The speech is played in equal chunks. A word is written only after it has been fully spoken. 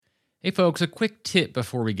Hey folks, a quick tip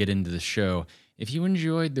before we get into the show. If you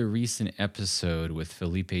enjoyed the recent episode with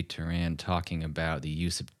Felipe Turan talking about the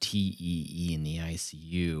use of TEE in the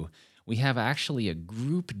ICU, we have actually a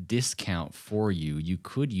group discount for you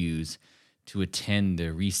could use to attend the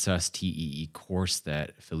Resus TEE course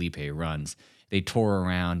that Felipe runs. They tour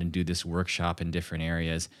around and do this workshop in different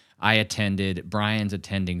areas. I attended, Brian's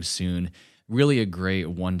attending soon. Really a great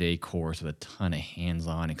one-day course with a ton of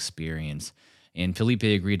hands-on experience. And Felipe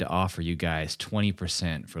agreed to offer you guys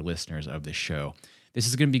 20% for listeners of the show. This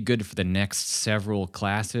is going to be good for the next several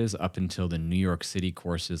classes up until the New York City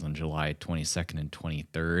courses on July 22nd and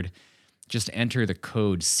 23rd. Just enter the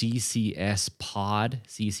code CCSPOD,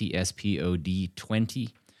 CCSPOD 20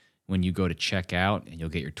 when you go to checkout, and you'll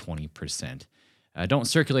get your 20%. Don't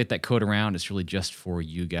circulate that code around. It's really just for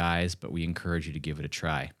you guys, but we encourage you to give it a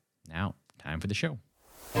try. Now, time for the show.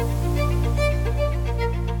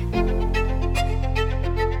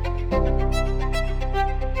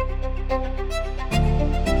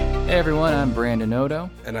 Hey everyone, I'm Brandon Odo.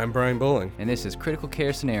 And I'm Brian Bowling. And this is Critical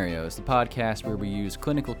Care Scenarios, the podcast where we use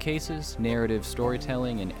clinical cases, narrative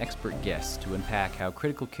storytelling, and expert guests to unpack how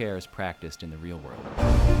critical care is practiced in the real world.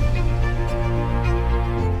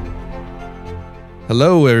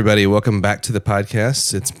 Hello, everybody. Welcome back to the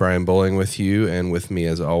podcast. It's Brian Bowling with you, and with me,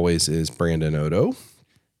 as always, is Brandon Odo.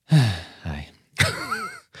 Hi.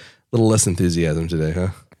 Little less enthusiasm today,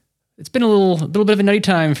 huh? It's been a little bit of a nutty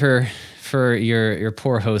time for your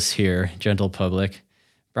poor hosts here, gentle public.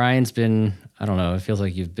 Brian's been, I don't know, it feels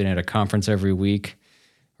like you've been at a conference every week,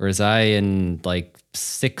 whereas I, in like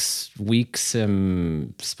 6 weeks,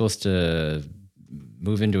 am supposed to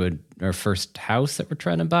move into our first house that we're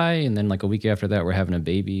trying to buy, and then like a week after that, we're having a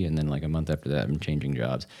baby, and then like a month after that, I'm changing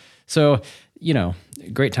jobs. So, you know,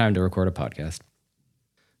 great time to record a podcast.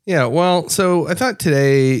 Yeah, well, so I thought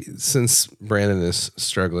today, since Brandon is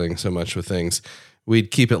struggling so much with things, we'd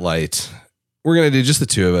keep it light. We're going to do just the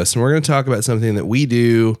two of us, and we're going to talk about something that we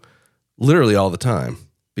do literally all the time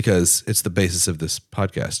because it's the basis of this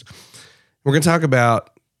podcast. We're going to talk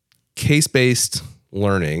about case-based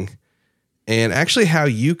learning and actually how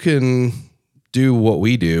you can do what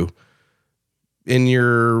we do in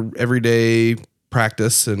your everyday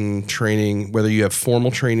practice and training, whether you have formal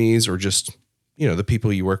trainees or just, you know, the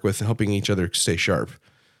people you work with, helping each other stay sharp.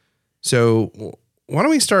 So why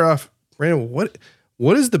don't we start off, Brandon,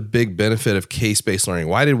 what is the big benefit of case-based learning?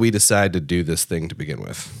 Why did we decide to do this thing to begin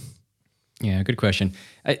with? Yeah, good question.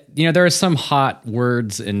 There are some hot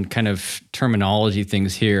words and kind of terminology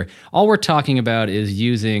things here. All we're talking about is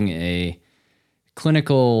using a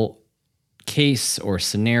clinical case or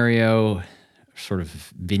scenario, sort of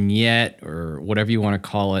vignette or whatever you want to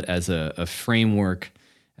call it, as a framework,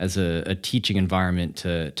 as a teaching environment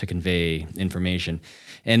to convey information.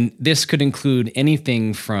 And this could include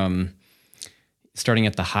anything from starting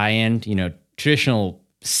at the high end, traditional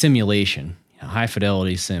simulation, high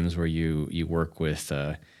fidelity sims where you work with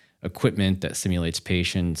equipment that simulates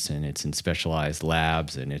patients, and it's in specialized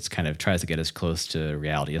labs, and it's kind of tries to get as close to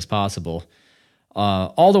reality as possible.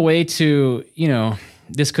 All the way to,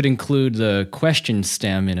 this could include the question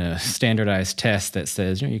stem in a standardized test that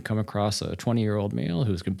says, you come across a 20-year-old male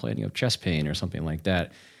who's complaining of chest pain or something like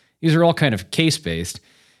that. These are all kind of case-based.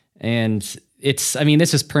 And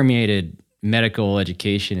this has permeated medical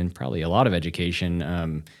education and probably a lot of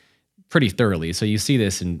education pretty thoroughly. So you see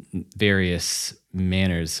this in various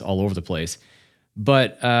manners all over the place.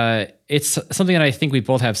 But it's something that I think we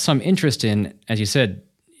both have some interest in, as you said,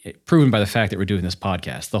 proven by the fact that we're doing this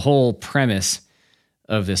podcast. The whole premise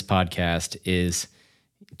of this podcast is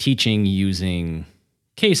teaching using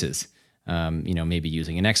cases, maybe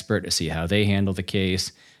using an expert to see how they handle the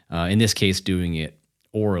case. In this case, doing it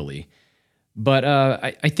orally. But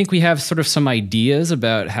I think we have sort of some ideas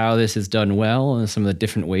about how this is done well and some of the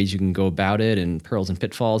different ways you can go about it and pearls and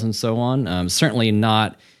pitfalls and so on. Certainly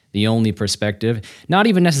not the only perspective, not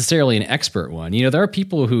even necessarily an expert one. There are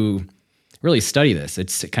people who really study this.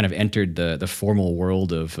 It's kind of entered the formal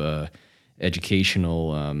world of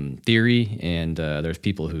educational theory, and there's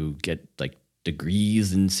people who get like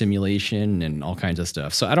degrees in simulation and all kinds of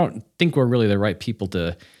stuff. So I don't think we're really the right people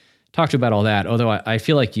to talk to about all that, although I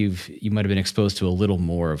feel like you might have been exposed to a little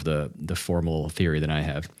more of the formal theory than I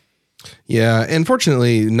have. Yeah, and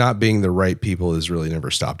fortunately, not being the right people has really never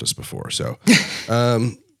stopped us before. So,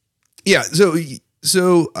 yeah,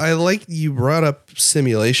 so I like you brought up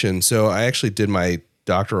simulation. So I actually did my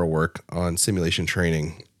doctoral work on simulation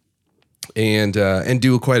training, and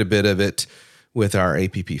do quite a bit of it with our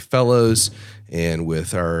APP fellows and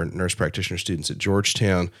with our nurse practitioner students at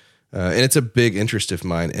Georgetown. And it's a big interest of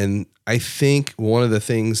mine. And I think one of the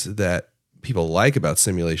things that people like about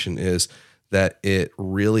simulation is that it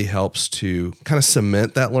really helps to kind of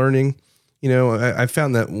cement that learning. I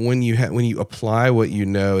found that when you apply what you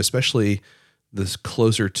know, especially the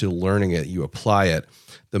closer to learning it, you apply it,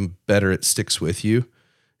 the better it sticks with you.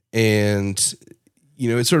 And,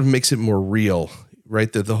 it sort of makes it more real,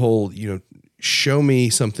 right? That the whole, show me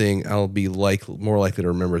something, I'll be more likely to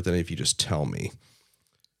remember it than if you just tell me.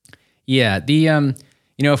 Yeah.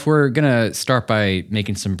 If we're going to start by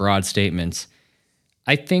making some broad statements,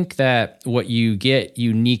 I think that what you get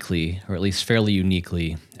uniquely, or at least fairly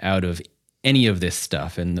uniquely, out of any of this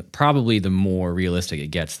stuff, and probably the more realistic it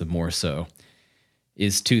gets, the more so,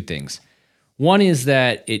 is two things. One is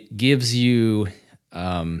that it gives you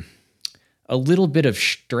a little bit of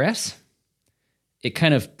stress. It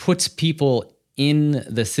kind of puts people in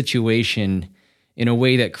the situation in a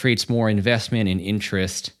way that creates more investment and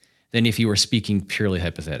interest than if you were speaking purely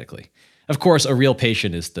hypothetically. Of course, a real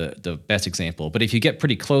patient is the best example, but if you get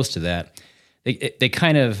pretty close to that, they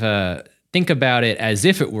kind of think about it as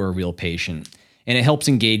if it were a real patient, and it helps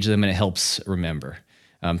engage them and it helps remember.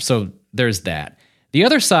 So there's that. The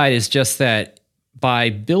other side is just that by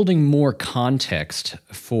building more context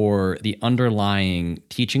for the underlying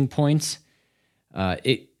teaching points,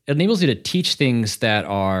 it enables you to teach things that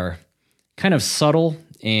are kind of subtle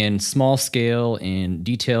and small scale and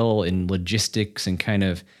detail and logistics and kind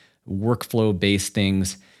of workflow-based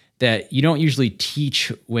things that you don't usually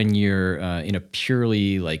teach when you're in a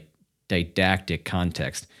purely like didactic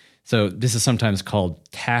context. So this is sometimes called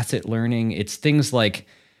tacit learning. It's things like,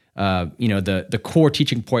 the core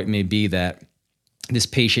teaching point may be that this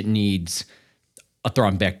patient needs a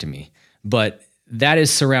thrombectomy, but that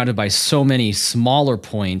is surrounded by so many smaller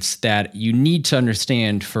points that you need to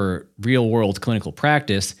understand for real world clinical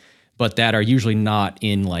practice, but that are usually not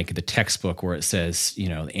in like the textbook where it says,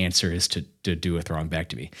 the answer is to do a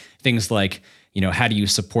thrombectomy. Things like, how do you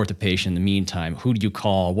support the patient in the meantime? Who do you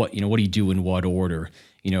call? What do you do in what order?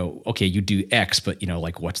 Okay, you do X, but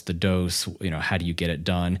what's the dose? How do you get it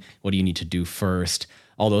done? What do you need to do first?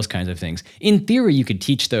 All those kinds of things. In theory, you could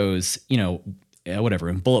teach those, in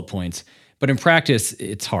bullet points. But in practice,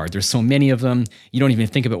 it's hard. There's so many of them. You don't even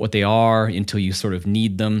think about what they are until you sort of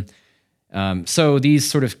need them. So these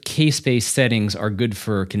sort of case-based settings are good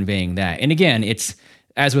for conveying that. And again, it's,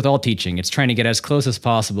 as with all teaching, it's trying to get as close as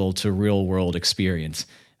possible to real-world experience.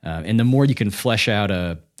 And the more you can flesh out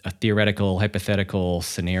a theoretical, hypothetical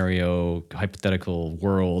scenario, hypothetical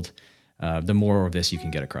world, the more of this you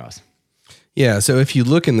can get across. Yeah, so if you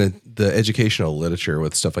look in the educational literature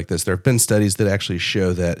with stuff like this, there have been studies that actually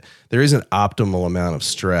show that there is an optimal amount of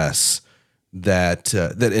stress that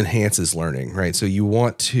enhances learning, right? So you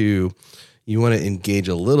want to engage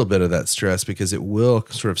a little bit of that stress because it will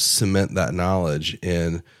sort of cement that knowledge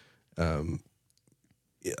in a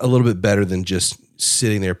little bit better than just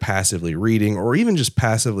sitting there passively reading or even just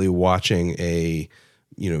passively watching a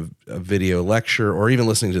video lecture or even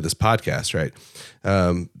listening to this podcast, right?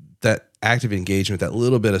 That active engagement, that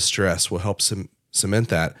little bit of stress will help cement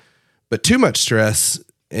that. But too much stress,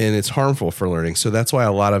 and it's harmful for learning. So that's why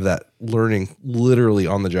a lot of that learning, literally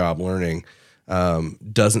on the job learning,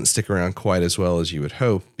 doesn't stick around quite as well as you would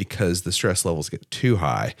hope because the stress levels get too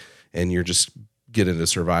high and you're just get into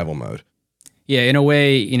survival mode. Yeah, in a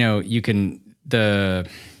way,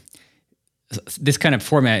 this kind of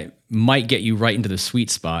format might get you right into the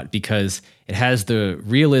sweet spot because it has the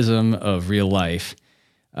realism of real life.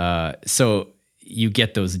 So you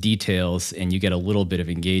get those details and you get a little bit of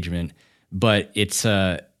engagement, but it's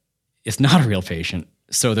not a real patient.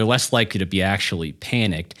 So they're less likely to be actually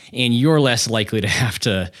panicked and you're less likely to have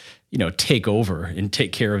to, take over and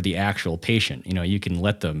take care of the actual patient. You can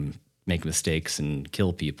let them make mistakes and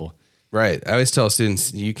kill people. Right. I always tell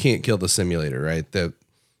students, you can't kill the simulator, right?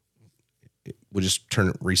 We'll just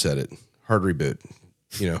reset it, hard reboot,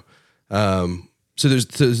 So there's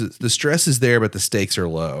the stress is there, but the stakes are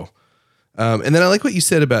low. And then I like what you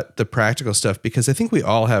said about the practical stuff, because I think we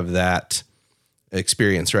all have that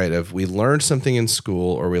experience, right? Of we learned something in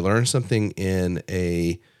school or we learned something in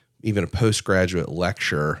even a postgraduate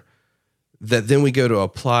lecture that then we go to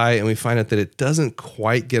apply and we find out that it doesn't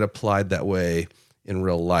quite get applied that way in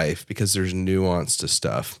real life because there's nuance to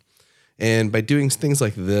stuff. And by doing things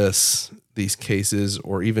like these cases,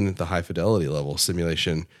 or even at the high fidelity level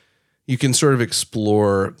simulation, you can sort of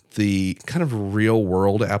explore the kind of real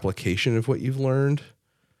world application of what you've learned,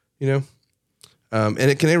 and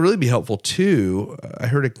it can really be helpful too. I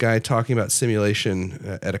heard a guy talking about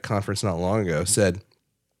simulation at a conference not long ago, said,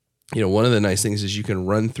 one of the nice things is you can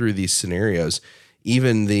run through these scenarios,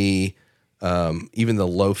 even the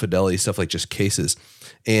low fidelity stuff like just cases,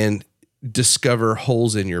 and discover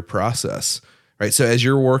holes in your process, right? So as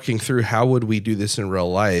you're working through how would we do this in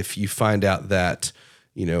real life, you find out that,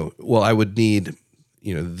 well, I would need,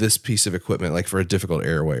 this piece of equipment, like for a difficult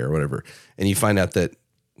airway or whatever. And you find out that,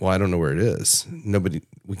 well, I don't know where it is.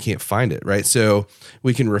 We can't find it, right? So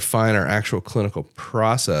we can refine our actual clinical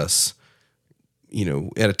process,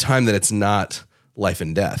 at a time that it's not life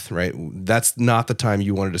and death, right? That's not the time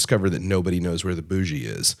you want to discover that nobody knows where the bougie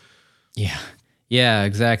is. Yeah. Yeah,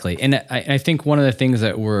 exactly. And I think one of the things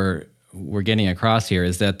that we're getting across here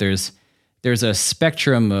is that there's a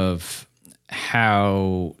spectrum of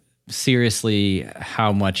how seriously,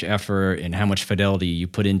 how much effort and how much fidelity you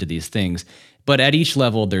put into these things. But at each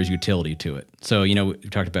level, there's utility to it. So, we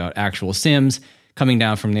talked about actual SIMs. Coming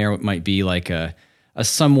down from there, it might be like a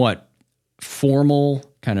somewhat formal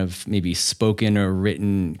kind of maybe spoken or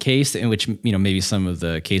written case in which, maybe some of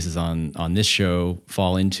the cases on this show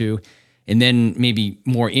fall into. And then maybe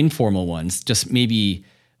more informal ones, just maybe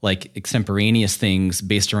like extemporaneous things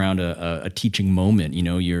based around a teaching moment.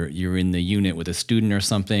 You're in the unit with a student or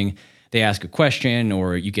something. They ask a question,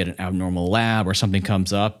 or you get an abnormal lab, or something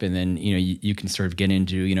comes up, and then you can sort of get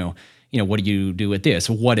into what do you do with this?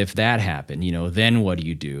 What if that happened? Then what do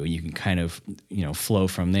you do? You can kind of flow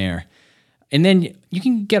from there, and then you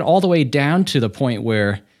can get all the way down to the point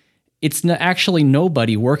where it's actually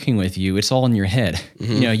nobody working with you. It's all in your head.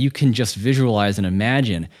 Mm-hmm. You can just visualize and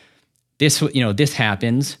imagine this. This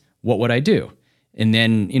happens. What would I do? And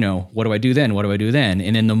then, what do I do then? What do I do then?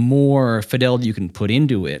 And then the more fidelity you can put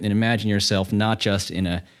into it, and imagine yourself not just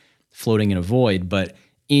floating in a void, but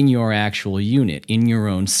in your actual unit, in your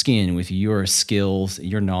own skin, with your skills,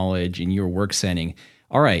 your knowledge, and your work setting.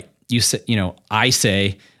 All right, I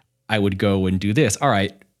say I would go and do this. All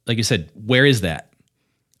right, like you said, where is that?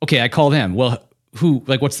 Okay, I call them. Well,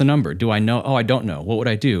 what's the number? Do I know? Oh, I don't know. What would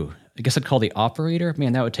I do? I guess I'd call the operator.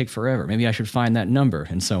 Man, that would take forever. Maybe I should find that number,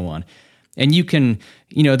 and so on. And you can,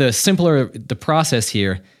 the simpler the process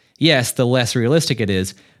here, yes, the less realistic it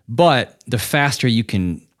is, but the faster you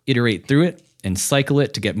can iterate through it and cycle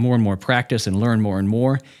it to get more and more practice and learn more and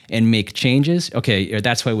more and make changes. Okay,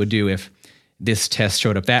 that's what I would do if this test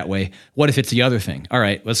showed up that way. What if it's the other thing? All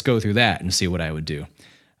right, let's go through that and see what I would do.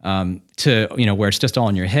 Where it's just all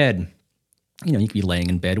in your head, you could be laying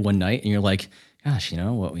in bed one night and you're like, gosh,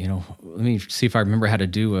 let me see if I remember how to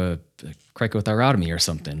do a cricothyrotomy or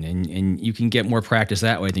something. And you can get more practice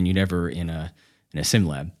that way than you'd ever in a sim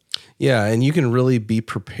lab. Yeah, and you can really be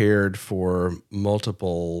prepared for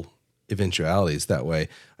multiple eventualities that way.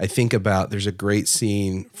 I think about, there's a great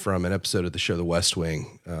scene from an episode of the show The West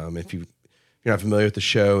Wing. If you're not familiar with the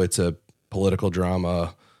show, it's a political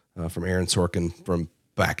drama from Aaron Sorkin from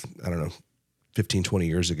back, 15, 20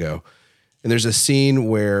 years ago. And there's a scene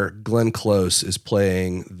where Glenn Close is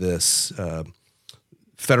playing this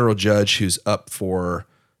federal judge who's up for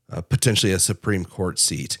potentially a Supreme Court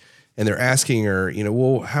seat. And they're asking her,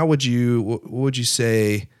 well, what would you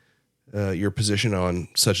say your position on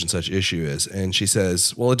such and such issue is? And she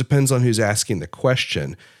says, well, it depends on who's asking the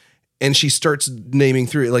question. And she starts naming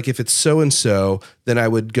through it. Like, if it's so-and-so, then I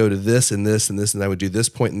would go to this and this and this, and I would do this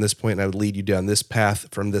point and this point, and I would lead you down this path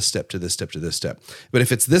from this step to this step to this step. But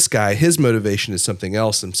if it's this guy, his motivation is something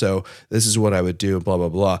else. And so this is what I would do, blah, blah,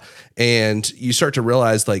 blah. And you start to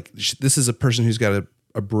realize, like, this is a person who's got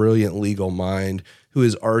a brilliant legal mind who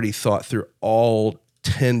has already thought through all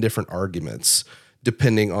 10 different arguments,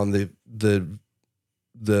 depending on the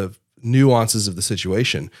nuances of the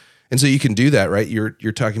situation. And so you can do that, right? You're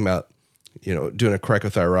talking about, doing a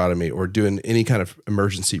cricothyrotomy or doing any kind of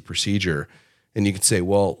emergency procedure. And you can say,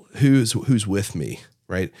 well, who's with me,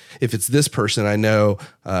 right? If it's this person, I know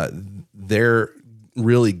they're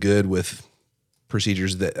really good with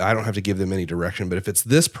procedures that I don't have to give them any direction. But if it's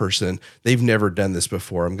this person, they've never done this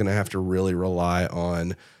before. I'm going to have to really rely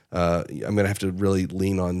on, I'm going to have to really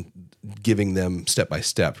lean on giving them step by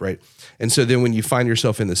step, right? And so then when you find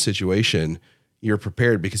yourself in this situation, you're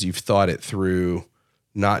prepared because you've thought it through,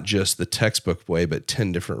 not just the textbook way, but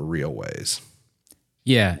 10 different real ways.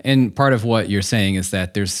 Yeah. And part of what you're saying is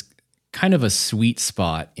that there's kind of a sweet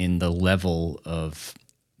spot in the level of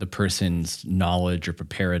the person's knowledge or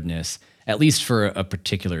preparedness, at least for a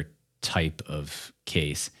particular type of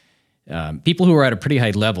case. People who are at a pretty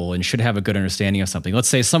high level and should have a good understanding of something. Let's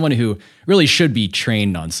say someone who really should be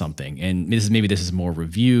trained on something, and maybe this is more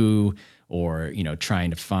review, or trying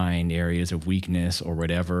to find areas of weakness or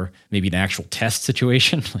whatever, maybe an actual test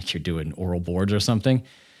situation, like you're doing oral boards or something.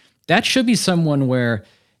 That should be someone where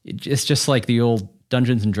it's just like the old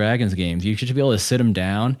Dungeons and Dragons games. You should be able to sit them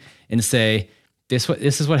down and say, this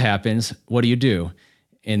is what happens. What do you do?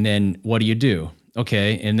 And then what do you do?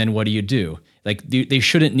 Okay, and then what do you do? Like they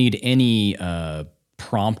shouldn't need any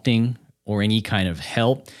prompting or any kind of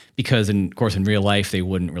help because, of course, in real life they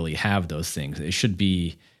wouldn't really have those things. It should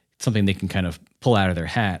be something they can kind of pull out of their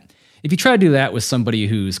hat. If you try to do that with somebody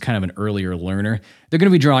who's kind of an earlier learner, they're going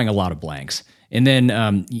to be drawing a lot of blanks, and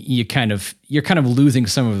then you're kind of losing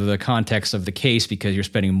some of the context of the case because you're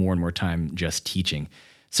spending more and more time just teaching.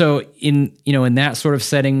 So in that sort of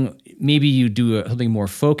setting, maybe you do something more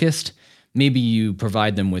focused. Maybe you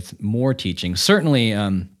provide them with more teaching. Certainly,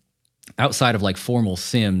 outside of like formal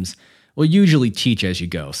sims, we'll usually teach as you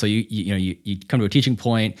go. So you come to a teaching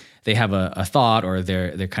point, they have a thought, or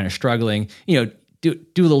they're kind of struggling. Do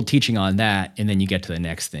a little teaching on that, and then you get to the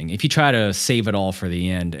next thing. If you try to save it all for the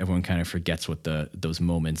end, everyone kind of forgets what those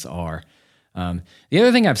moments are. The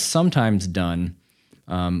other thing I've sometimes done,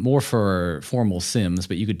 more for formal sims,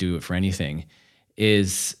 but you could do it for anything,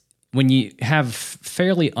 is when you have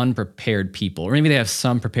fairly unprepared people, or maybe they have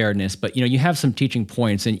some preparedness, but you have some teaching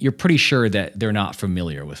points, and you're pretty sure that they're not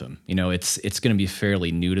familiar with them. It's going to be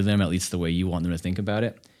fairly new to them, at least the way you want them to think about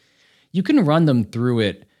it. You can run them through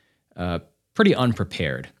it pretty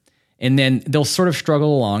unprepared, and then they'll sort of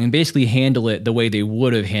struggle along and basically handle it the way they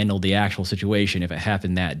would have handled the actual situation if it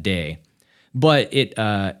happened that day. But it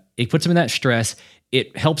puts them in that stress.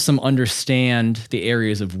 It helps them understand the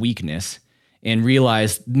areas of weakness and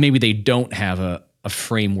realize maybe they don't have a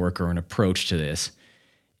framework or an approach to this.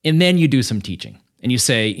 And then you do some teaching and you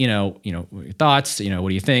say, your thoughts, what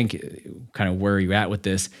do you think? Kind of where are you at with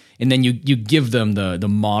this? And then you give them the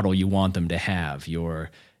model you want them to have,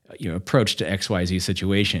 your approach to XYZ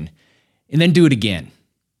situation, and then do it again.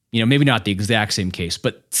 Maybe not the exact same case,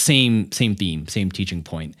 but same theme, same teaching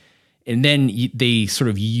point. And then they sort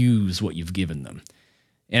of use what you've given them.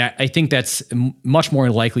 And I think that's much more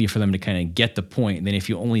likely for them to kind of get the point than if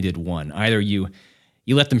you only did one. Either you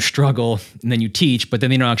let them struggle and then you teach, but then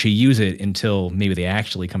they don't actually use it until maybe they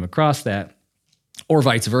actually come across that, or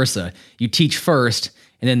vice versa. You teach first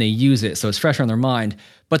and then they use it, so it's fresh on their mind,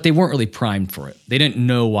 but they weren't really primed for it. They didn't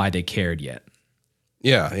know why they cared yet.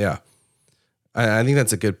 Yeah. I think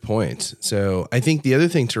that's a good point. So I think the other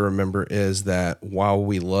thing to remember is that while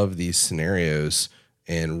we love these scenarios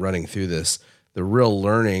and running through this, the real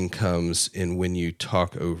learning comes in when you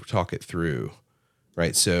talk it through,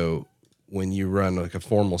 right? So when you run like a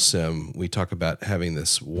formal sim, we talk about having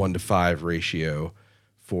this 1-to-5 ratio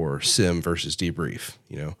for sim versus debrief,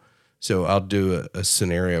 So I'll do a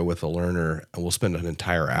scenario with a learner, and we'll spend an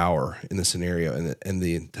entire hour in the scenario, and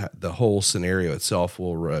the whole scenario itself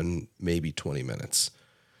will run maybe 20 minutes,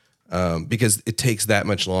 because it takes that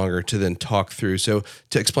much longer to then talk through. So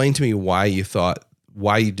to explain to me why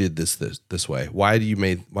you did this way, why you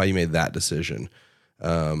made that decision,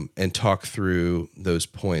 and talk through those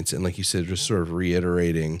points, and like you said, just sort of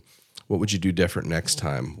reiterating, what would you do different next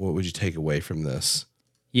time? What would you take away from this?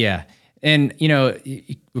 Yeah. And,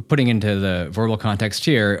 we're putting into the verbal context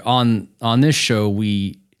here on this show.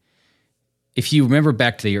 If you remember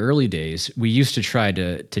back to the early days, we used to try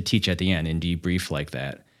to teach at the end and debrief like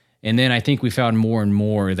that. And then I think we found more and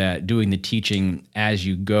more that doing the teaching as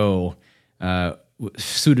you go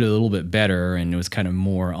suited a little bit better, and it was kind of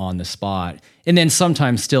more on the spot. And then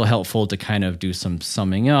sometimes still helpful to kind of do some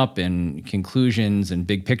summing up and conclusions and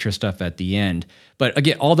big picture stuff at the end. But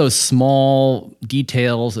again, all those small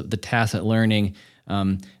details of the tacit learning,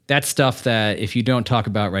 that's stuff that if you don't talk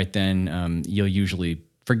about right then, you'll usually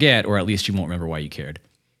forget, or at least you won't remember why you cared.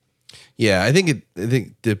 Yeah, I think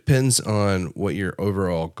it depends on what your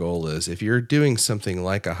overall goal is. If you're doing something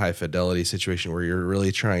like a high fidelity situation where you're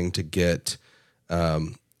really trying to get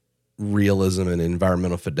realism and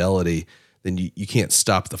environmental fidelity, then you can't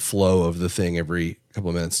stop the flow of the thing every couple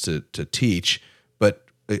of minutes to teach. But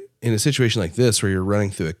in a situation like this, where you're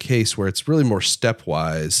running through a case where it's really more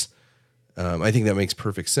stepwise, I think that makes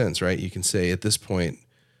perfect sense, right? You can say at this point,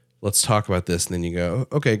 let's talk about this. And then you go,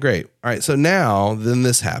 okay, great. All right. So now then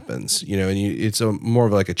this happens, and it's more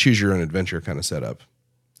of like a choose your own adventure kind of setup.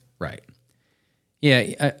 Right.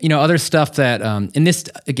 Yeah, other stuff that, and this,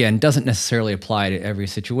 again, doesn't necessarily apply to every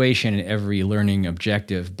situation and every learning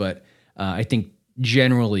objective, but I think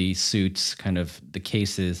generally suits kind of the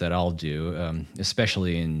cases that I'll do,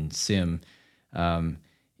 especially in sim.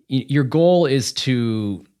 Your goal is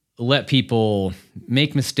to let people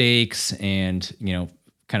make mistakes and,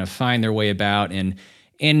 kind of find their way about,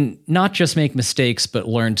 and not just make mistakes, but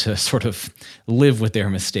learn to sort of live with their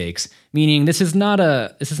mistakes. Meaning this is not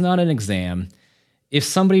an exam. If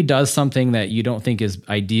somebody does something that you don't think is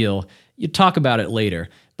ideal, you talk about it later.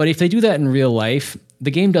 But if they do that in real life,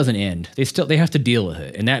 the game doesn't end. They have to deal with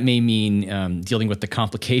it. And that may mean dealing with the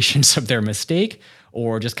complications of their mistake,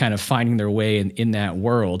 or just kind of finding their way in that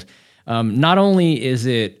world. Not only is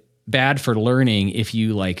it bad for learning if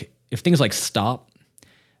things like stop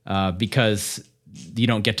because you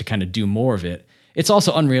don't get to kind of do more of it, it's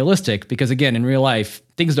also unrealistic because, again, in real life,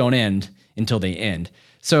 things don't end until they end.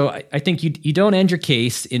 So I think you don't end your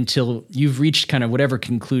case until you've reached kind of whatever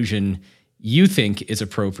conclusion you think is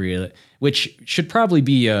appropriate, which should probably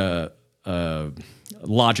be a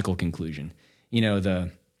logical conclusion.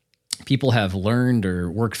 The people have learned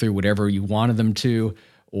or worked through whatever you wanted them to,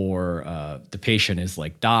 or the patient is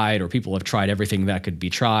died, or people have tried everything that could be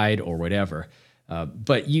tried, or whatever.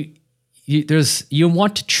 But you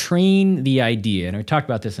want to train the idea, and I talked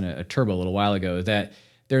about this in a turbo a little while ago, that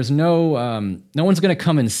there's no one's going to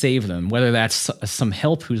come and save them, whether that's some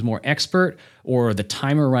help who's more expert, or the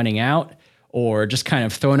timer running out, or just kind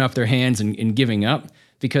of throwing up their hands and giving up,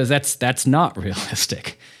 because that's not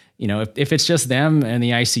realistic. If it's just them in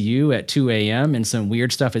the ICU at 2 a.m. and some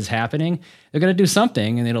weird stuff is happening, they're going to do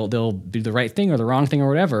something, and they'll do the right thing or the wrong thing or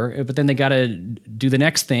whatever. But then they got to do the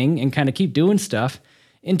next thing and kind of keep doing stuff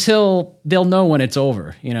until they'll know when it's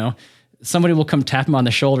over. Somebody will come tap them on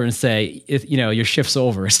the shoulder and say, your shift's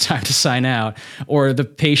over, it's time to sign out, or the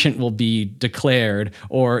patient will be declared,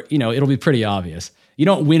 or, it'll be pretty obvious. You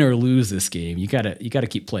don't win or lose this game. You gotta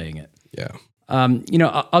keep playing it. Yeah.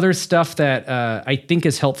 Other stuff that I think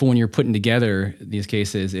is helpful when you're putting together these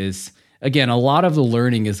cases is, again, a lot of the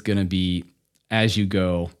learning is going to be as you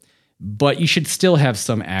go, but you should still have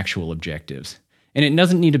some actual objectives. And it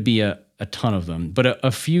doesn't need to be a ton of them, but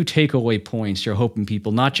a few takeaway points you're hoping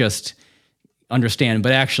people not just understand,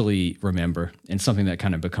 but actually remember, and something that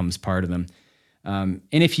kind of becomes part of them. And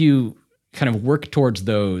if you kind of work towards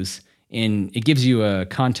those, and it gives you a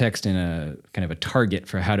context and a kind of a target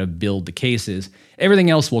for how to build the cases, everything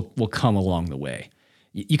else will come along the way.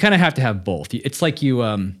 You kind of have to have both. It's like you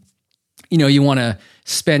want to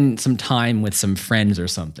spend some time with some friends or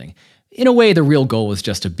something. In a way, the real goal is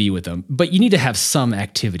just to be with them, but you need to have some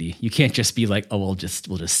activity. You can't just be like, oh, we'll just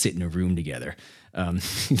sit in a room together.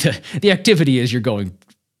 The activity is you're going,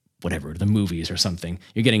 whatever, the movies or something.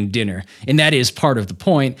 You're getting dinner, and that is part of the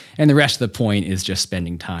point. And the rest of the point is just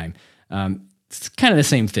spending time. It's kind of the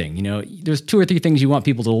same thing. There's 2 or 3 things you want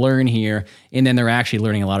people to learn here, and then they're actually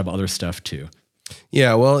learning a lot of other stuff too.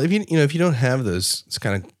 Yeah. Well, if you don't have those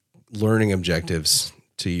kind of learning objectives,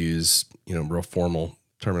 to use, real formal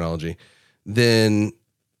terminology, then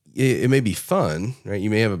it may be fun, right? You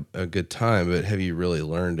may have a good time, but have you really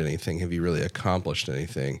learned anything? Have you really accomplished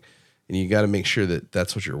anything? And you got to make sure that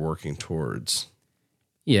that's what you're working towards.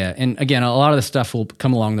 Yeah, and again, a lot of the stuff will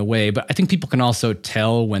come along the way, but I think people can also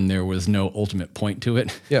tell when there was no ultimate point to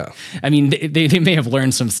it. Yeah. I mean, they may have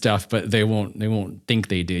learned some stuff, but they won't think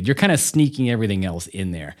they did. You're kind of sneaking everything else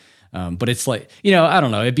in there. But it's like, I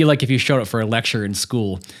don't know. It'd be like if you showed up for a lecture in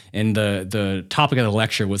school and the topic of the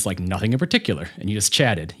lecture was like nothing in particular, and you just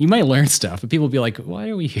chatted. You might learn stuff, but people would be like, why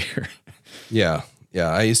are we here? Yeah. Yeah.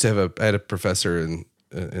 I used to I had a professor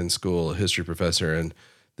in school, a history professor, and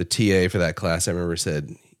the TA for that class, I remember,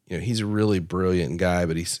 said, he's a really brilliant guy,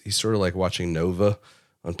 but he's sort of like watching Nova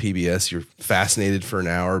on PBS. You're fascinated for an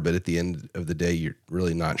hour, but at the end of the day, you're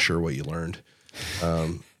really not sure what you learned.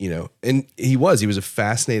 And he was a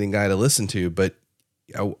fascinating guy to listen to, but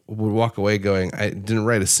I would walk away going, I didn't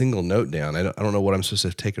write a single note down. I don't know what I'm supposed to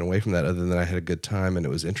have taken away from that, other than I had a good time and it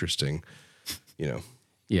was interesting,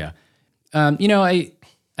 Yeah.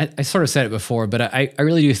 I sort of said it before, but I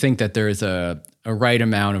really do think that there is a right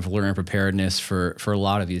amount of learner preparedness for a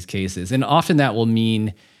lot of these cases. And often that will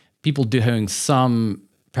mean people doing some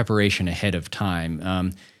preparation ahead of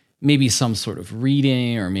time. Maybe some sort of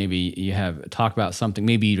reading, or maybe you have talk about something.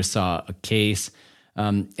 Maybe you just saw a case.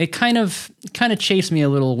 It kind of chased me a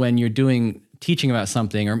little when you're teaching about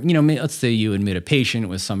something, or let's say you admit a patient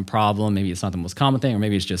with some problem. Maybe it's not the most common thing, or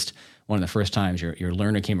maybe it's just one of the first times your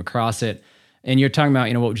learner came across it, and you're talking about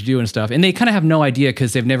what would you do and stuff, and they kind of have no idea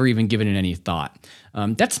because they've never even given it any thought.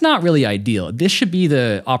 That's not really ideal. This should be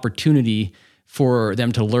the opportunity for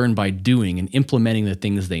them to learn by doing and implementing the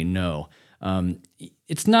things they know.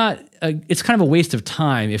 It's kind of a waste of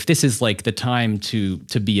time if this is like the time to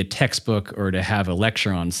be a textbook or to have a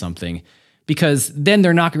lecture on something, because then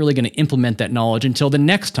they're not really going to implement that knowledge until the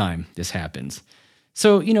next time this happens.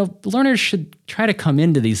 So, learners should try to come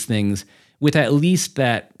into these things with at least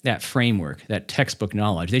that framework, that textbook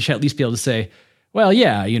knowledge. They should at least be able to say, well,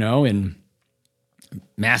 yeah, in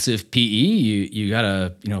massive PE, you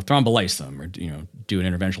gotta, thrombolyse them, or, do an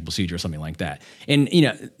interventional procedure or something like that. And,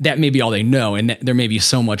 that may be all they know, and there may be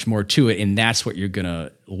so much more to it, and that's what you're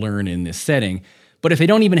gonna learn in this setting. But if they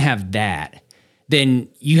don't even have that, then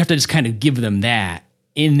you have to just kind of give them that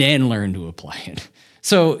and then learn to apply it.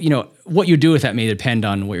 So, what you do with that may depend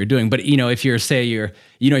on what you're doing. But, if you're going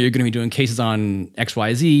to be doing cases on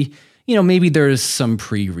XYZ, maybe there's some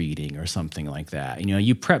pre-reading or something like that.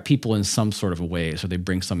 You prep people in some sort of a way so they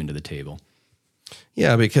bring something to the table.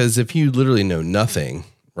 Yeah, because if you literally know nothing,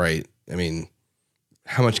 right? I mean,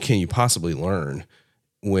 how much can you possibly learn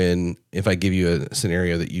if I give you a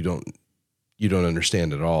scenario that you don't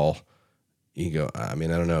understand at all? You go, I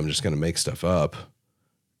don't know, I'm just going to make stuff up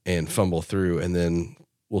and fumble through, and then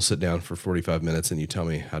we'll sit down for 45 minutes and you tell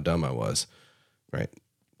me how dumb I was, right?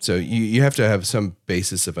 So you have to have some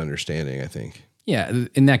basis of understanding, I think. Yeah,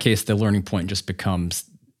 in that case, the learning point just becomes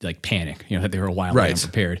like panic, that they were wildly right.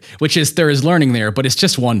 unprepared, which is there is learning there, but it's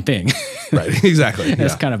just one thing. Right, exactly.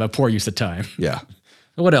 That's kind of a poor use of time. Yeah.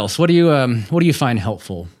 What else? What do you find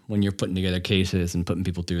helpful when you're putting together cases and putting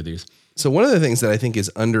people through these? So one of the things that I think is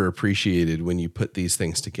underappreciated when you put these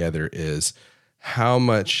things together is how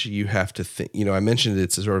much you have to think. I mentioned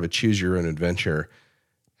it's a sort of a choose your own adventure.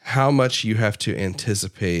 How much you have to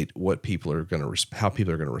anticipate how people are going to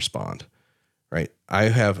respond, right? I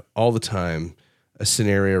have all the time a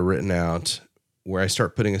scenario written out where I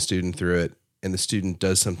start putting a student through it and the student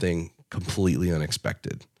does something completely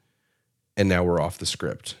unexpected. And now we're off the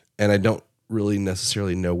script and I don't really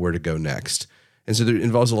necessarily know where to go next. And so it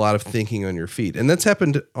involves a lot of thinking on your feet. And that's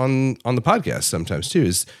happened on the podcast sometimes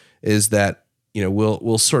too, is that,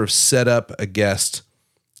 we'll sort of set up a guest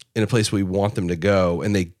in a place we want them to go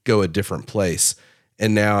and they go a different place.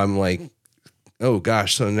 And now I'm like, oh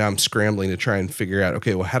gosh. So now I'm scrambling to try and figure out,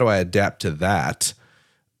 okay, well, how do I adapt to that?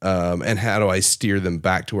 And how do I steer them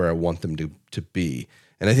back to where I want them to be?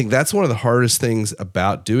 And I think that's one of the hardest things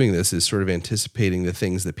about doing this is sort of anticipating the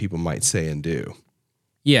things that people might say and do.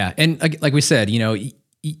 Yeah. And like we said,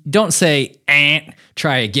 don't say,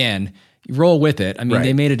 try again. Roll with it. I mean, right.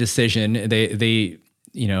 They made a decision. They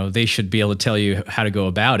should be able to tell you how to go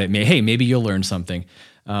about it. Maybe you'll learn something.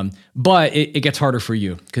 But it gets harder for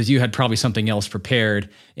you because you had probably something else prepared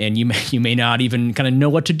and you may not even kind of know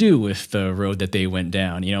what to do with the road that they went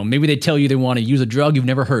down. Maybe they tell you they want to use a drug you've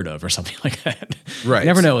never heard of or something like that. Right. You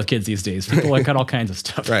never know with kids these days. People got all kinds of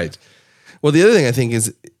stuff. Right. Well, the other thing I think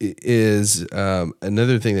is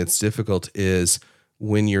another thing that's difficult is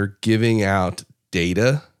when you're giving out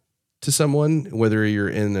data to someone, whether you're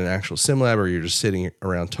in an actual sim lab or you're just sitting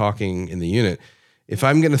around talking in the unit. If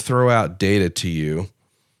I'm going to throw out data to you,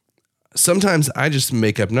 sometimes I just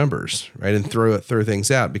make up numbers, right, and throw things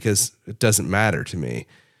out because it doesn't matter to me.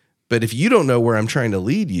 But if you don't know where I'm trying to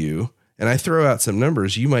lead you, and I throw out some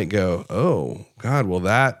numbers, you might go, "Oh God, well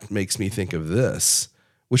that makes me think of this,"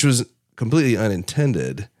 which was completely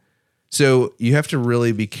unintended. So you have to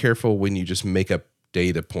really be careful when you just make up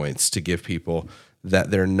data points to give people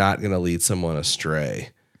that they're not going to lead someone astray.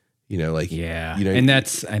 And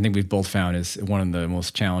that's, I think we've both found is one of the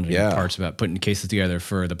most challenging parts about putting cases together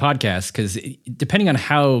for the podcast. Cause depending on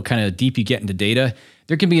how kind of deep you get into data,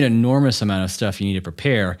 there can be an enormous amount of stuff you need to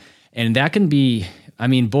prepare. And that can be,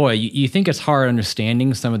 you think it's hard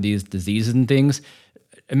understanding some of these diseases and things.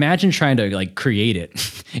 Imagine trying to create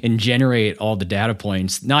it and generate all the data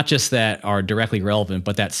points, not just that are directly relevant,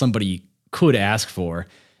 but that somebody could ask for,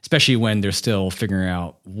 especially when they're still figuring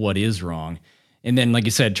out what is wrong. And then, like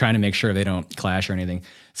you said, trying to make sure they don't clash or anything.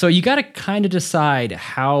 So you got to kind of decide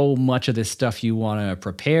how much of this stuff you want to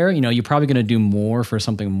prepare. You're probably going to do more for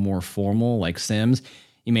something more formal like Sims.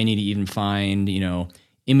 You may need to even find,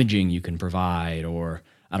 imaging you can provide, or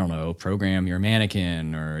I don't know, program your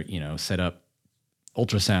mannequin, or, set up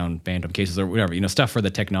ultrasound phantom cases or whatever, stuff for the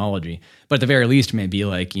technology. But at the very least, maybe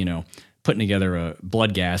putting together a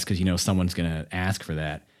blood gas because, someone's going to ask for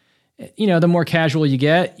that. The more casual you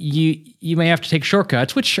get, you may have to take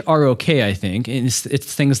shortcuts, which are okay, I think. And it's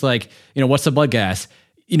things like, what's the blood gas?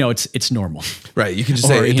 It's normal. Right. You can just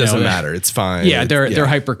say it doesn't matter. It's fine. Yeah, they're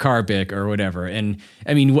hypercarbic or whatever. And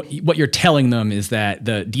I mean, what you're telling them is that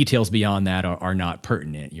the details beyond that are not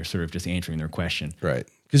pertinent. You're sort of just answering their question. Right.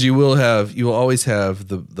 Because you will always have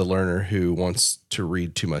the learner who wants to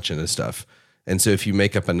read too much into stuff. And so if you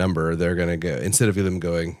make up a number, they're going to go, instead of them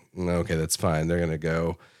going, no, okay, that's fine, they're going to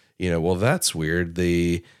go, well, that's weird.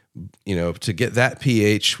 To get that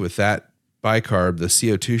pH with that bicarb, the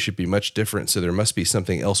CO2 should be much different. So there must be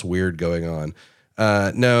something else weird going on.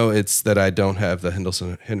 No, it's that I don't have the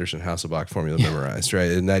Henderson-Hasselbalch formula memorized,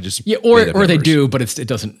 right? And I just or they do, but it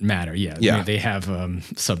doesn't matter. Yeah. They have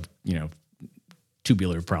some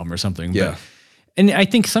tubular problem or something. Yeah. But, and I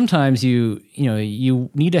think sometimes you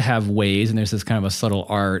need to have ways, and there's this kind of a subtle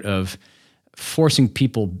art of forcing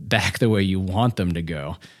people back the way you want them to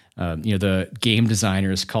go. The game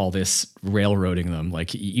designers call this railroading them.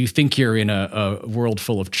 Like you think you're in a world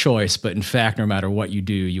full of choice, but in fact, no matter what you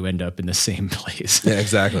do, you end up in the same place. Yeah,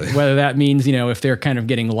 exactly. Whether that means, if they're kind of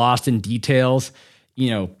getting lost in details,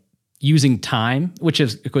 using time, which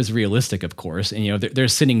was realistic, of course, and, they're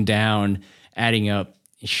sitting down, adding up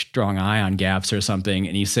strong ion gaps or something,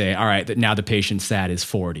 and you say, all right, now the patient's SAT is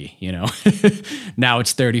 40, now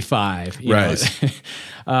it's 35. Right.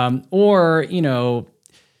 Or,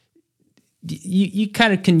 you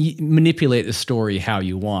kind of can manipulate the story how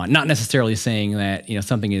you want, not necessarily saying that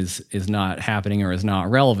something is not happening or is not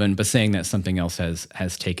relevant, but saying that something else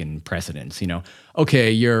has taken precedence.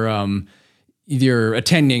 Okay, your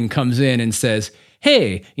attending comes in and says,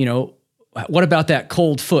 hey, what about that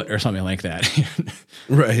cold foot or something like that?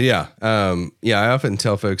 Right. Yeah. I often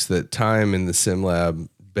tell folks that time in the sim lab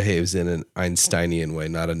behaves in an Einsteinian way,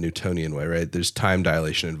 not a Newtonian way, right? There's time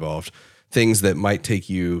dilation involved. Things that might take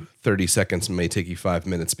you 30 seconds may take you 5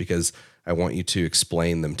 minutes because I want you to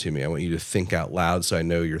explain them to me. I want you to think out loud so I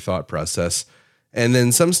know your thought process. And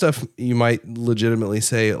then some stuff you might legitimately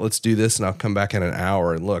say, let's do this and I'll come back in an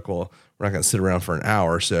hour and look, well, we're not going to sit around for an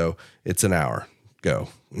hour. So it's an hour. Go.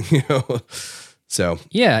 So.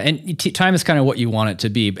 Yeah. And time is kind of what you want it to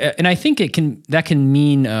be. And I think that can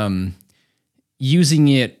mean using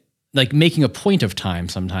it, like making a point of time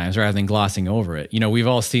sometimes rather than glossing over it. We've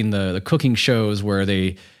all seen the cooking shows where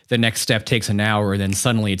the next step takes an hour, then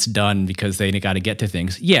suddenly it's done because they got to get to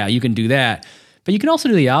things. Yeah, you can do that. But you can also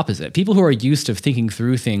do the opposite. People who are used to thinking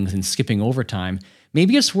through things and skipping over time,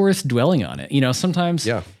 maybe it's worth dwelling on it. Sometimes,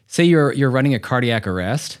 say you're running a cardiac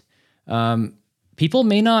arrest, people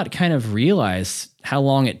may not kind of realize how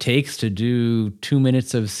long it takes to do 2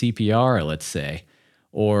 minutes of CPR, let's say,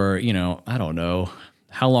 or, I don't know,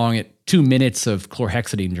 how long 2 minutes of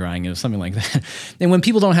chlorhexidine drying is, something like that. And when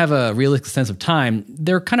people don't have a realistic sense of time,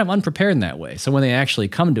 they're kind of unprepared in that way. So when they actually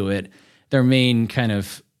come to it, their main kind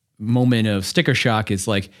of moment of sticker shock is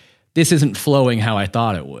like, this isn't flowing how I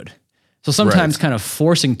thought it would. So sometimes kind of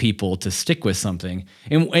forcing people to stick with something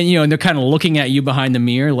and they're kind of looking at you behind the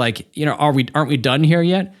mirror like, aren't we done here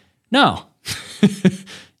yet? No,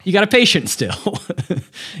 you got a patient still.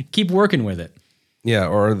 Keep working with it. Yeah,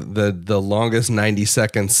 or the longest 90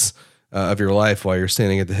 seconds of your life while you're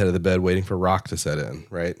standing at the head of the bed waiting for rock to set in,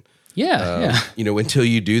 right? Yeah. Until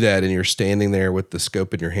you do that and you're standing there with the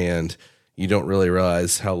scope in your hand, you don't really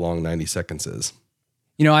realize how long 90 seconds is.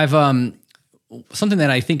 I've something that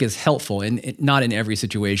I think is helpful, and not in every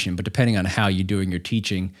situation, but depending on how you're doing your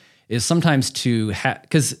teaching, is sometimes to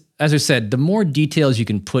because as I said, the more details you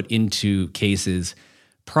can put into cases,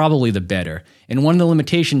 probably the better. And one of the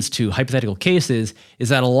limitations to hypothetical cases is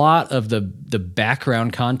that a lot of the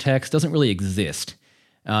background context doesn't really exist,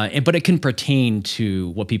 but it can pertain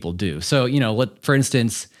to what people do. So, for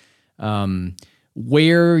instance,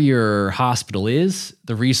 where your hospital is,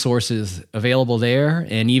 the resources available there,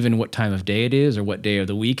 and even what time of day it is or what day of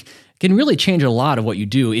the week can really change a lot of what you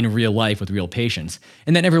do in real life with real patients.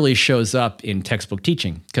 And that never really shows up in textbook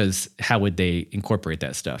teaching because how would they incorporate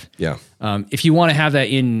that stuff? Yeah. If you want to have that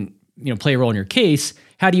play a role in your case,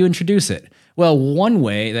 how do you introduce it? Well, one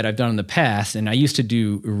way that I've done in the past, and I used to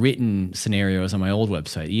do written scenarios on my old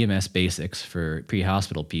website, EMS Basics for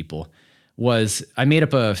pre-hospital people, was I made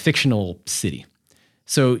up a fictional city.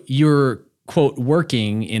 So you're, quote,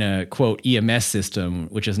 working in a, quote, EMS system,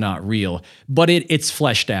 which is not real, but it's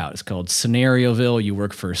fleshed out. It's called Scenarioville. You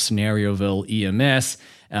work for Scenarioville EMS,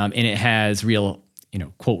 and it has real,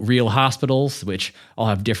 quote, real hospitals, which all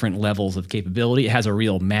have different levels of capability. It has a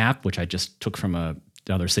real map, which I just took from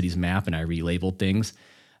another city's map, and I relabeled things.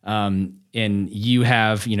 And you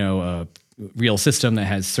have, a real system that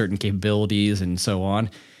has certain capabilities and so on.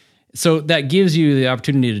 So that gives you the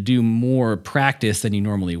opportunity to do more practice than you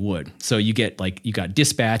normally would. So you got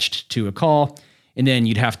dispatched to a call, and then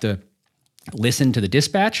you'd have to listen to the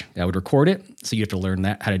dispatch. That would record it. So you have to learn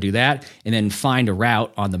how to do that, and then find a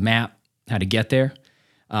route on the map, how to get there.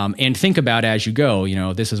 And think about as you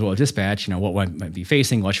go, this is what dispatch, what might be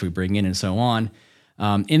facing, what should we bring in, and so on.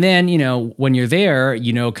 And then, when you're there,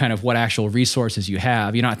 kind of what actual resources you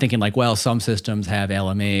have. You're not thinking like, well, some systems have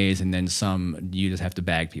LMAs and then some you just have to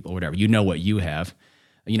bag people or whatever. You know what you have.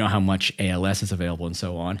 You know how much ALS is available and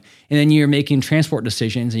so on. And then you're making transport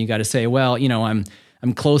decisions and you got to say, well,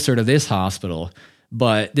 I'm closer to this hospital,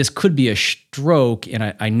 but this could be a stroke.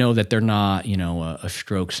 And I know that they're not, a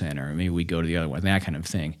stroke center. Maybe we go to the other one, that kind of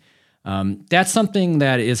thing. That's something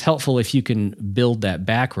that is helpful if you can build that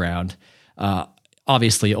background.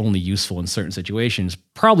 Obviously only useful in certain situations,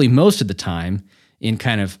 probably most of the time in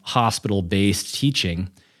kind of hospital-based teaching.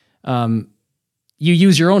 you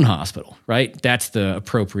use your own hospital, right? That's the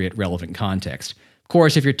appropriate, relevant context. Of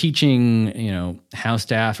course, if you're teaching, house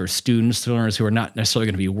staff or students, learners who are not necessarily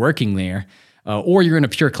going to be working there, or you're in a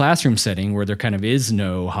pure classroom setting where there kind of is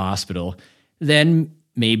no hospital, then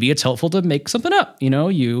maybe it's helpful to make something up.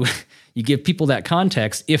 You give people that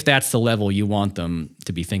context if that's the level you want them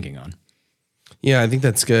to be thinking on. Yeah, I think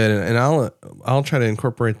that's good, and I'll try to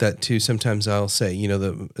incorporate that too. Sometimes I'll say,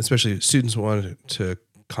 especially students want to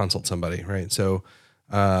consult somebody, right? So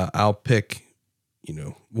I'll pick,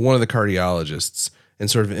 one of the cardiologists and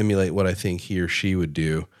sort of emulate what I think he or she would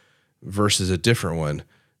do versus a different one,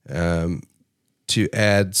 to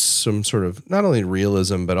add some sort of not only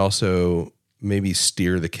realism but also maybe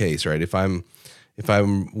steer the case, right? If I'm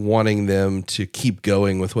wanting them to keep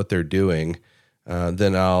going with what they're doing,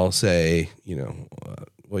 then I'll say,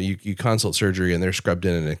 well, you consult surgery and they're scrubbed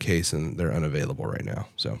in a case and they're unavailable right now.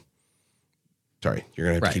 So sorry, you're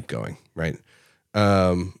going to have to keep going. Right.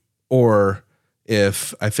 Or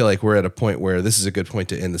if I feel like we're at a point where this is a good point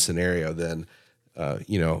to end the scenario, then,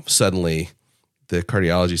 suddenly the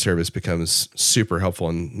cardiology service becomes super helpful.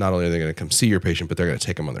 And not only are they going to come see your patient, but they're going to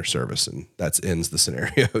take them on their service, and that ends the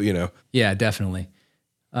scenario, Yeah, definitely.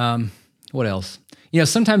 What else?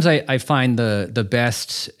 Sometimes I find the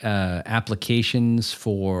best applications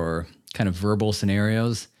for kind of verbal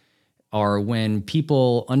scenarios are when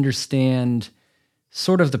people understand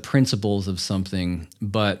sort of the principles of something,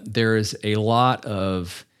 but there's a lot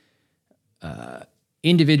of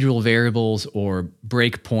individual variables or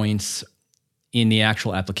breakpoints in the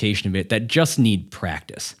actual application of it that just need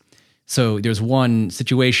practice. So there's one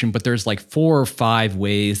situation, but there's like 4 or 5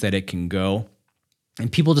 ways that it can go. And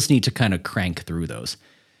people just need to kind of crank through those.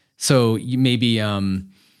 So you may be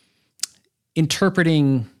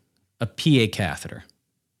interpreting a PA catheter.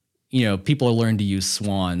 People learn to use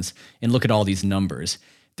swans and look at all these numbers.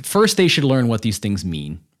 First, they should learn what these things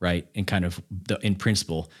mean, right? And kind of in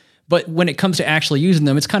principle. But when it comes to actually using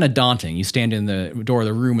them, it's kind of daunting. You stand in the door of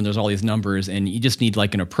the room and there's all these numbers and you just need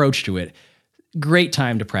like an approach to it. Great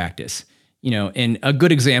time to practice. And a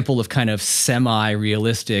good example of kind of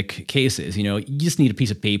semi-realistic cases, you just need a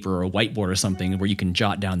piece of paper or a whiteboard or something where you can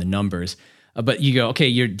jot down the numbers. But you go, okay,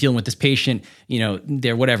 you're dealing with this patient,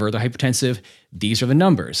 they're hypertensive. These are the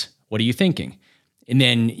numbers. What are you thinking? And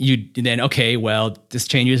then, okay, well, this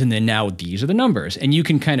changes. And then now these are the numbers. And you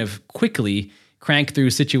can kind of quickly crank through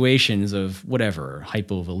situations of whatever,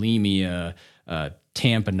 hypovolemia,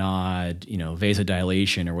 tamponade,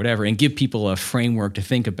 vasodilation or whatever, and give people a framework to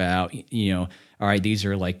think about, all right, these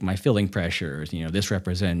are like my filling pressures, this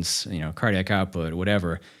represents, cardiac output or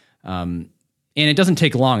whatever. And it doesn't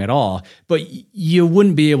take long at all, but you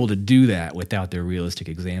wouldn't be able to do that without their realistic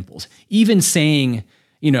examples. Even saying,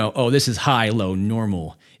 oh, this is high, low,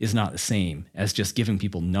 normal is not the same as just giving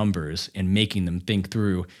people numbers and making them think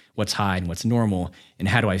through what's high and what's normal and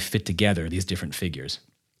how do I fit together these different figures.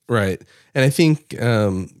 Right. And I think,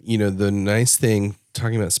 the nice thing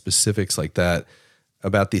talking about specifics like that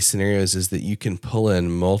about these scenarios is that you can pull in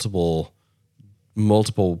multiple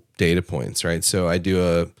data points, right? So I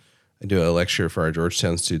do a lecture for our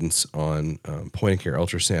Georgetown students on point of care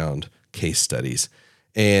ultrasound case studies.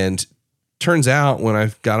 And turns out when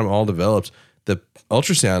I've got them all developed, the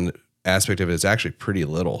ultrasound aspect of it is actually pretty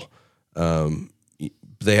little.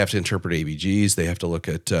 They have to interpret ABGs. They have to look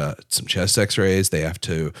at some chest X-rays. They have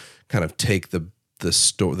to kind of take the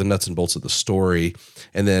nuts and bolts of the story,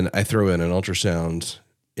 and then I throw in an ultrasound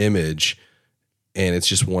image, and it's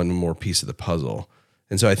just one more piece of the puzzle.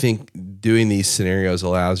 And so I think doing these scenarios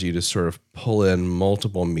allows you to sort of pull in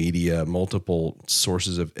multiple media, multiple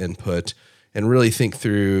sources of input, and really think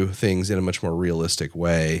through things in a much more realistic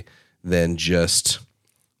way than just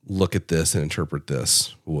look at this and interpret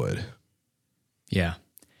this would. Yeah.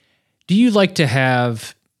 Do you like to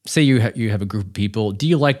have, say you have a group of people, do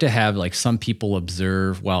you like to have like some people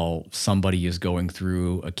observe while somebody is going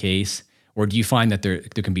through a case? Or do you find that there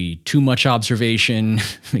can be too much observation,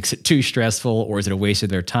 makes it too stressful, or is it a waste of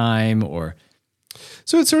their time? Or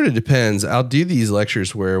so it sort of depends. I'll do these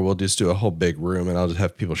lectures where we'll just do a whole big room and I'll just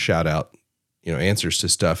have people shout out, answers to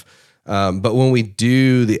stuff. But when we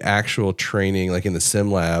do the actual training, like in the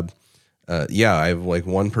sim lab, I have like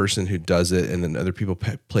one person who does it and then other people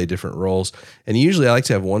play different roles. And usually I like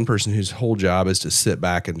to have one person whose whole job is to sit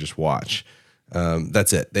back and just watch.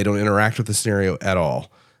 That's it. They don't interact with the scenario at all.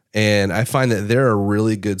 And I find that they're a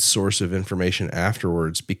really good source of information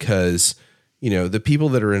afterwards because, the people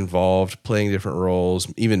that are involved playing different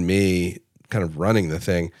roles, even me kind of running the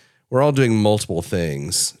thing, we're all doing multiple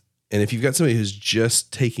things. And if you've got somebody who's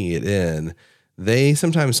just taking it in, they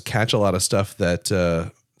sometimes catch a lot of stuff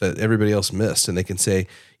that that everybody else missed. And they can say,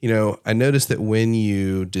 I noticed that when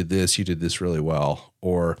you did this really well,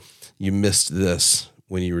 or you missed this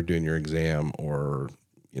when you were doing your exam, or,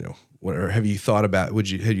 whatever. Have you thought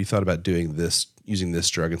about doing this, using this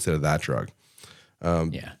drug instead of that drug?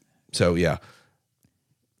 So yeah.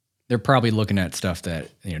 They're probably looking at stuff that,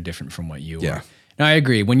 different from what you Yeah. are. No, I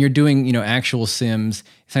agree. When you're doing, actual sims,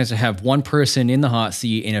 it's nice to have one person in the hot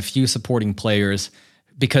seat and a few supporting players,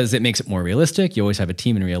 because it makes it more realistic. You always have a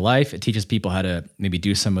team in real life. It teaches people how to maybe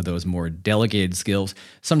do some of those more delegated skills.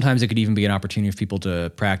 Sometimes it could even be an opportunity for people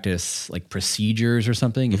to practice like procedures or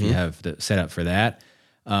something if you have the setup for that.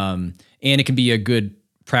 And it can be a good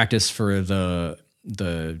practice for the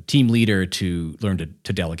team leader to learn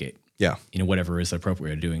to delegate. Yeah. Whatever is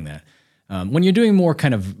appropriate to doing that. When you're doing more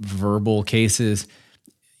kind of verbal cases,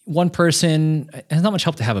 one person has not much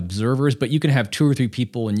help to have observers, but you can have 2 or 3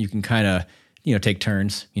 people and you can kind of, take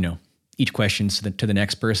turns, each question to the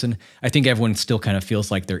next person. I think everyone still kind of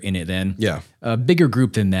feels like they're in it then. Yeah. A bigger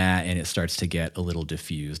group than that, and it starts to get a little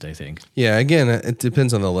diffused, I think. Yeah. Again, it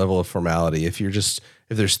depends on the level of formality. If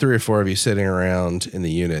there's 3 or 4 of you sitting around in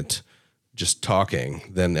the unit just talking,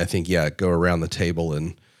 then I think, go around the table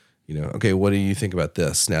and, okay, what do you think about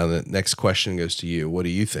this? Now the next question goes to you. What do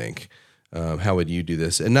you think? How would you do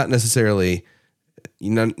this? And not necessarily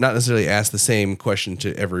ask the same question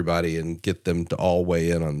to everybody and get them to all weigh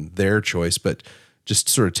in on their choice, but just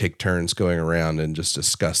sort of take turns going around and just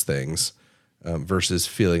discuss things, versus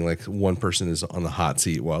feeling like one person is on the hot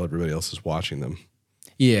seat while everybody else is watching them.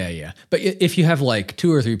 Yeah. But if you have like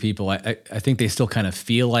 2 or 3 people, I think they still kind of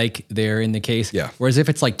feel like they're in the case. Yeah. Whereas if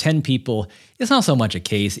it's like 10 people, it's not so much a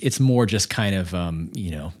case. It's more just kind of,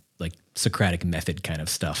 like Socratic method kind of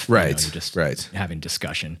stuff. Right. You're just right. having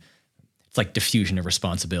discussion. It's like diffusion of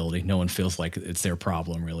responsibility. No one feels like it's their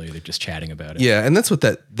problem, really. They're just chatting about it. Yeah. And that's what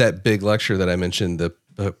that big lecture that I mentioned, the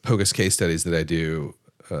POCUS case studies that I do,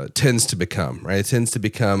 tends to become, right? It tends to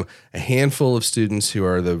become a handful of students who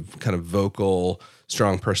are the kind of vocal,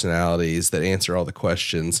 strong personalities that answer all the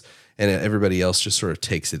questions, and everybody else just sort of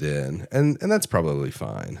takes it in. And that's probably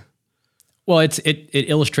fine. Well, it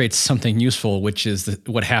illustrates something useful, which is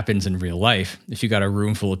what happens in real life. If you got a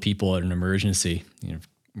room full of people at an emergency,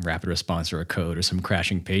 rapid response or a code or some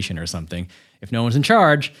crashing patient or something, if no one's in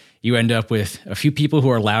charge, you end up with a few people who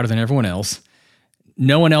are louder than everyone else.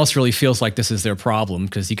 No one else really feels like this is their problem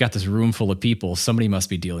because you got this room full of people. Somebody must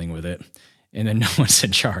be dealing with it. And then no one's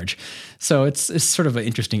in charge. So it's sort of an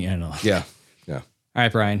interesting analog. Yeah. All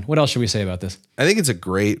right, Brian, what else should we say about this? I think it's a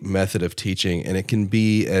great method of teaching, and it can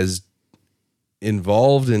be as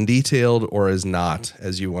involved and detailed or as not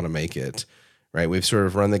as you want to make it, right? We've sort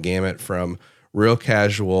of run the gamut from real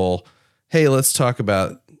casual, hey, let's talk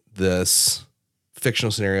about this fictional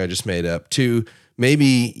scenario I just made up, to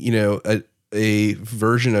maybe, a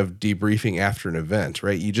version of debriefing after an event,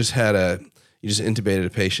 right? You just intubated a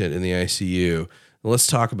patient in the ICU. Let's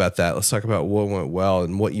talk about that. Let's talk about what went well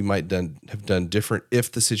and what you might have done different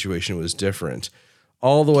if the situation was different,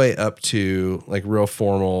 all the way up to like real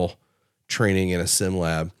formal training in a sim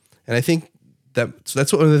lab. And I think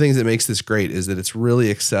that's one of the things that makes this great, is that it's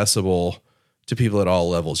really accessible to people at all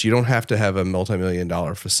levels. You don't have to have a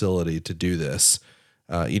multi-million-dollar facility to do this.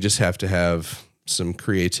 You just have to have some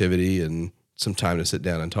creativity and some time to sit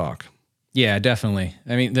down and talk. Yeah, definitely.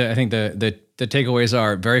 I mean, I think the takeaways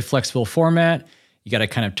are very flexible format. You got to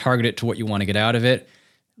kind of target it to what you want to get out of it.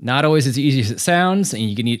 Not always as easy as it sounds, and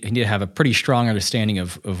you need to have a pretty strong understanding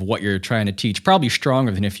of what you're trying to teach. Probably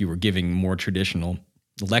stronger than if you were giving more traditional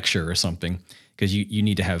lecture or something, because you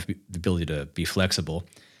need to have the ability to be flexible.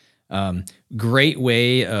 Great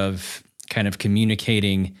way of kind of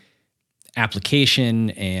communicating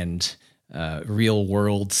application and real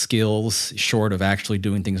world skills, short of actually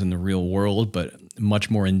doing things in the real world, but much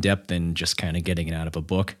more in depth than just kind of getting it out of a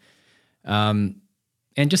book.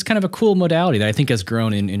 And just kind of a cool modality that I think has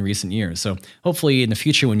grown in recent years. So hopefully in the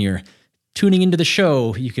future, when you're tuning into the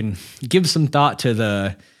show, you can give some thought to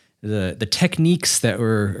the techniques that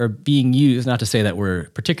are being used. Not to say that we're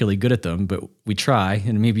particularly good at them, but we try.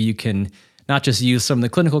 And maybe you can not just use some of the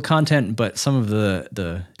clinical content, but some of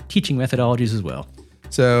the teaching methodologies as well.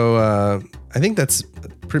 So I think that's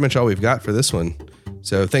pretty much all we've got for this one.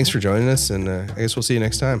 So thanks for joining us, and I guess we'll see you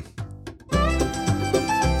next time.